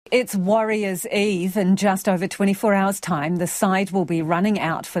It's Warriors Eve. In just over 24 hours' time, the side will be running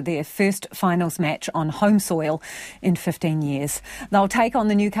out for their first finals match on home soil in 15 years. They'll take on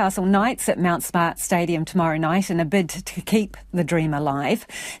the Newcastle Knights at Mount Smart Stadium tomorrow night in a bid to keep the dream alive.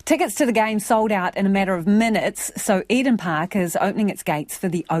 Tickets to the game sold out in a matter of minutes, so Eden Park is opening its gates for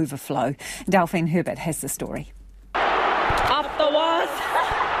the overflow. Delphine Herbert has the story. Up the wires!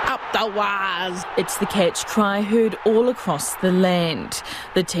 Up the wires! It's the catch cry heard all across the land.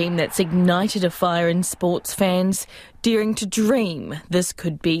 The team that's ignited a fire in sports fans, daring to dream this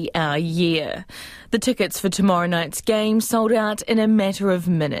could be our year. The tickets for tomorrow night's game sold out in a matter of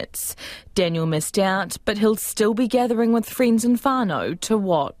minutes. Daniel missed out, but he'll still be gathering with friends in whānau to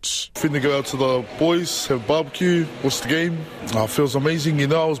watch. Finna go out to the boys, have barbecue, watch the game. Feels amazing, you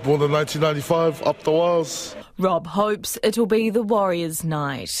know, I was born in 1995, up the wires. Rob hopes it'll be the Warriors'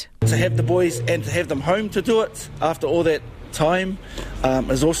 night. To have the boys and to have them home to do it after all that time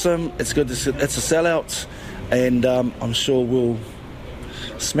is awesome. It's good. It's a sellout, and I'm sure we'll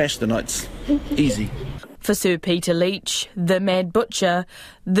smash the Knights. Easy. For Sir Peter Leach, the Mad Butcher,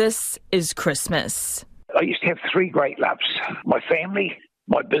 this is Christmas. I used to have three great loves: my family,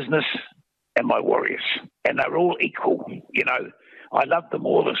 my business, and my Warriors. And they're all equal, you know. I love them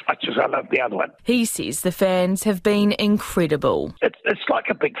all as much as I love the other one. He says the fans have been incredible. It's like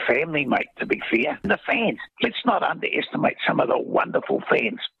a big family, mate, to be fair. The fans, let's not underestimate some of the wonderful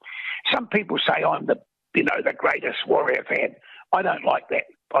fans. Some people say I'm the greatest Warrior fan. I don't like that.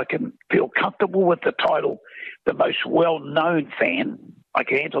 I can feel comfortable with the title, the most well-known fan. I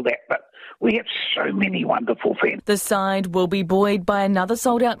can handle that, but we have so many wonderful fans. The side will be buoyed by another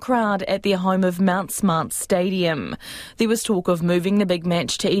sold-out crowd at their home of Mount Smart Stadium. There was talk of moving the big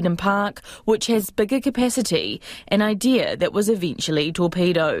match to Eden Park, which has bigger capacity, an idea that was eventually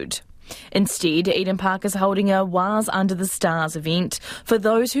torpedoed. Instead, Eden Park is holding a Wars Under the Stars event for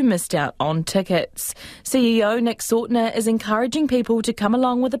those who missed out on tickets. CEO Nick Sautner is encouraging people to come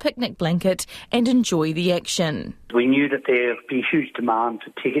along with a picnic blanket and enjoy the action. We knew that there would be huge demand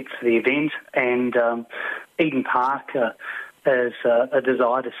for tickets for the event, and Eden Park is a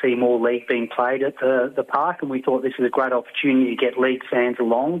desire to see more league being played at the park, and we thought this is a great opportunity to get league fans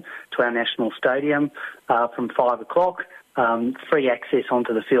along to our national stadium from 5 o'clock. Free access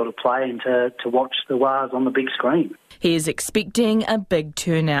onto the field of play and to watch the Wars on the big screen. He is expecting a big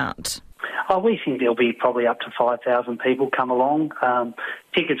turnout. We think there'll be probably up to 5,000 people come along.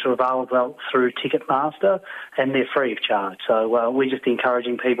 Tickets are available through Ticketmaster and they're free of charge. So we're just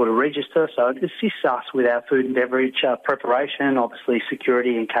encouraging people to register. So it assists us with our food and beverage preparation, obviously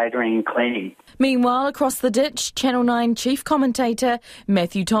security and catering and cleaning. Meanwhile, across the ditch, Channel 9 chief commentator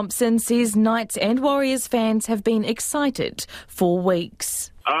Matthew Thompson says Knights and Warriors fans have been excited for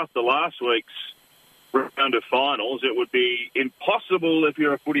weeks. After last week's round of finals, it would be impossible if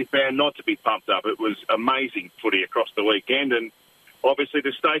you're a footy fan not to be pumped up. It was amazing footy across the weekend, and obviously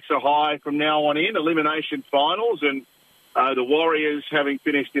the stakes are high from now on in, elimination finals, and the Warriors, having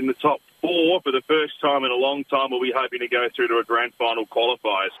finished in the top 4 for the first time in a long time, will be hoping to go through to a grand final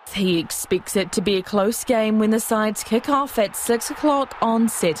qualifiers. He expects it to be a close game when the sides kick off at 6 o'clock on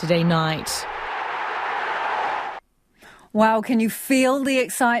Saturday night. Wow, can you feel the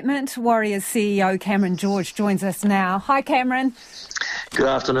excitement? Warriors CEO Cameron George joins us now. Hi, Cameron. Good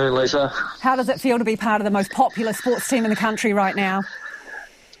afternoon, Lisa. How does it feel to be part of the most popular sports team in the country right now?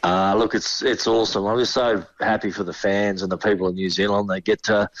 Look, it's awesome. I'm just so happy for the fans and the people in New Zealand. They get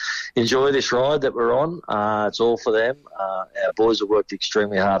to enjoy this ride that we're on. It's all for them. Our boys have worked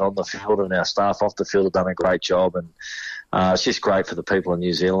extremely hard on the field, and our staff off the field have done a great job. And it's just great for the people in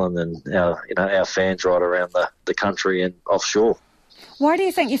New Zealand and our fans right around the country and offshore. Why do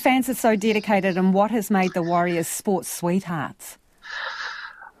you think your fans are so dedicated, and what has made the Warriors sports sweethearts?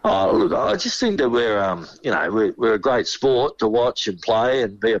 Oh, look, I just think that we're a great sport to watch and play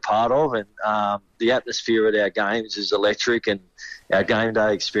and be a part of, and the atmosphere at our games is electric, and our game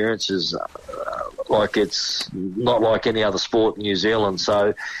day experience is like it's not like any other sport in New Zealand.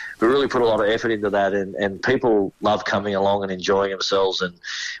 So we really put a lot of effort into that, and people love coming along and enjoying themselves, and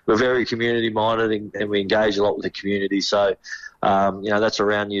we're very community minded and we engage a lot with the community. So that's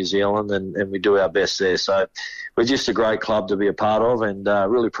around New Zealand, and we do our best there. So we're just a great club to be a part of, and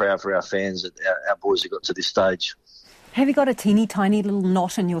really proud for our fans that our boys have got to this stage. Have you got a teeny tiny little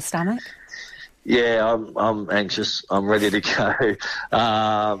knot in your stomach? Yeah, I'm anxious. I'm ready to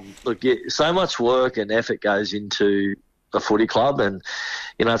go. Look, so much work and effort goes into the footy club, and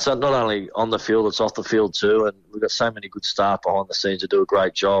it's not only on the field, it's off the field too, and we've got so many good staff behind the scenes to do a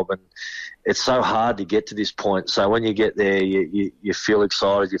great job, and it's so hard to get to this point. So when you get there, you feel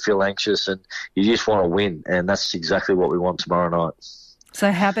excited, you feel anxious, and you just want to win, and that's exactly what we want tomorrow night.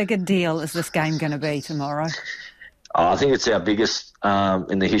 So how big a deal is this game going to be tomorrow? I think it's our biggest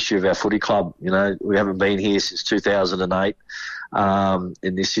in the history of our footy club. You know, we haven't been here since 2008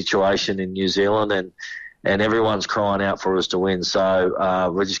 in this situation in New Zealand, and everyone's crying out for us to win.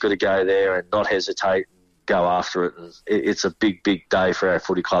 So we're just got to go there and not hesitate and go after it. And it's a big, big day for our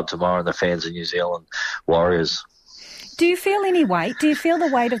footy club tomorrow and the fans of New Zealand Warriors. Do you feel any weight? Do you feel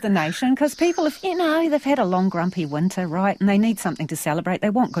the weight of the nation? Because people, they've had a long, grumpy winter, right? And they need something to celebrate. They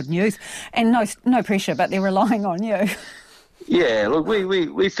want good news. And no pressure, but they're relying on you. Yeah, look,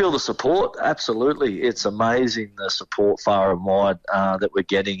 we feel the support, absolutely. It's amazing, the support far and wide that we're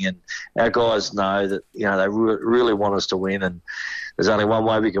getting. And our guys know that, you know, they really want us to win. And there's only one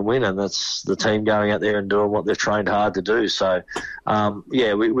way we can win, and that's the team going out there and doing what they've trained hard to do. So,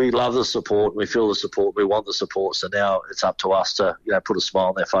 we love the support. We feel the support. We want the support. So now it's up to us to, you know, put a smile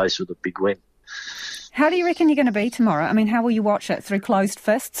on their face with a big win. How do you reckon you're going to be tomorrow? I mean, how will you watch it? Through closed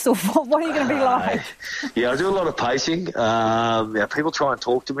fists? Or what are you going to be like? I do a lot of pacing. People try and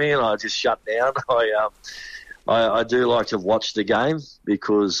talk to me and I just shut down. I do like to watch the game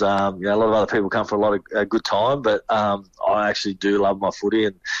because, a lot of other people come for a lot of good time, but I actually do love my footy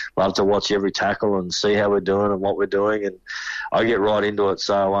and love to watch every tackle and see how we're doing and what we're doing, and I get right into it.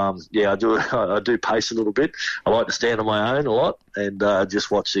 So, I do pace a little bit. I like to stand on my own a lot and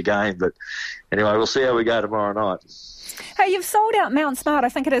just watch the game. But anyway, we'll see how we go tomorrow night. Hey, you've sold out Mount Smart, I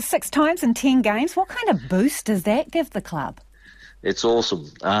think it is 6 times in 10 games. What kind of boost does that give the club? It's awesome.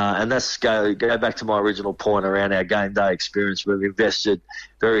 And that's go back to my original point around our game day experience. We've invested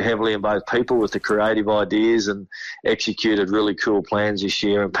very heavily in both people with the creative ideas and executed really cool plans this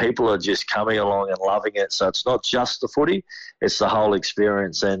year. And people are just coming along and loving it. So it's not just the footy, it's the whole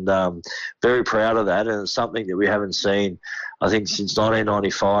experience. And very proud of that. And it's something that we haven't seen, I think, since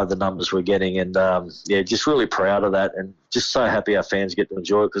 1995, the numbers we're getting. And, just really proud of that and just so happy our fans get to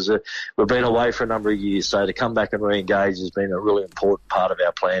enjoy it because we've been away for a number of years. So to come back and re-engage has been a really important part of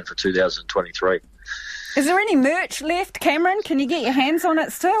our plan for 2023. Is there any merch left, Cameron? Can you get your hands on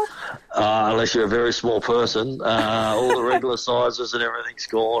it still? Unless you're a very small person. All the regular sizes and everything's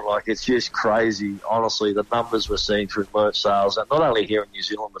gone. Like, it's just crazy. Honestly, the numbers we're seeing through merch sales, and not only here in New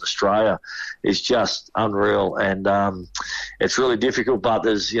Zealand but Australia, is just unreal. And it's really difficult, but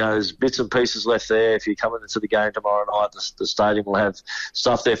there's bits and pieces left there. If you're coming into the game tomorrow night, the stadium will have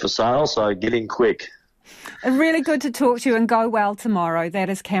stuff there for sale, so get in quick. Really good to talk to you and go well tomorrow. That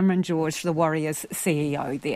is Cameron George, the Warriors CEO there.